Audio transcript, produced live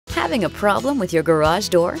Having a problem with your garage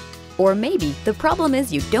door? Or maybe the problem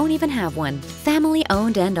is you don't even have one. Family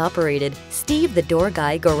owned and operated, Steve the Door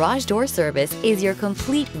Guy Garage Door Service is your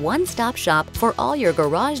complete one-stop shop for all your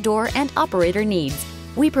garage door and operator needs.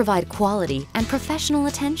 We provide quality and professional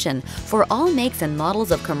attention for all makes and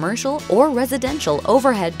models of commercial or residential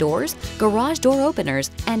overhead doors, garage door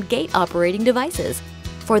openers, and gate operating devices.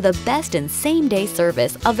 For the best in same-day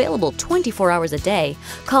service available 24 hours a day,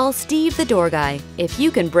 call Steve the Door Guy. If you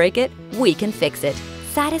can break it, we can fix it.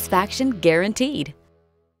 Satisfaction guaranteed.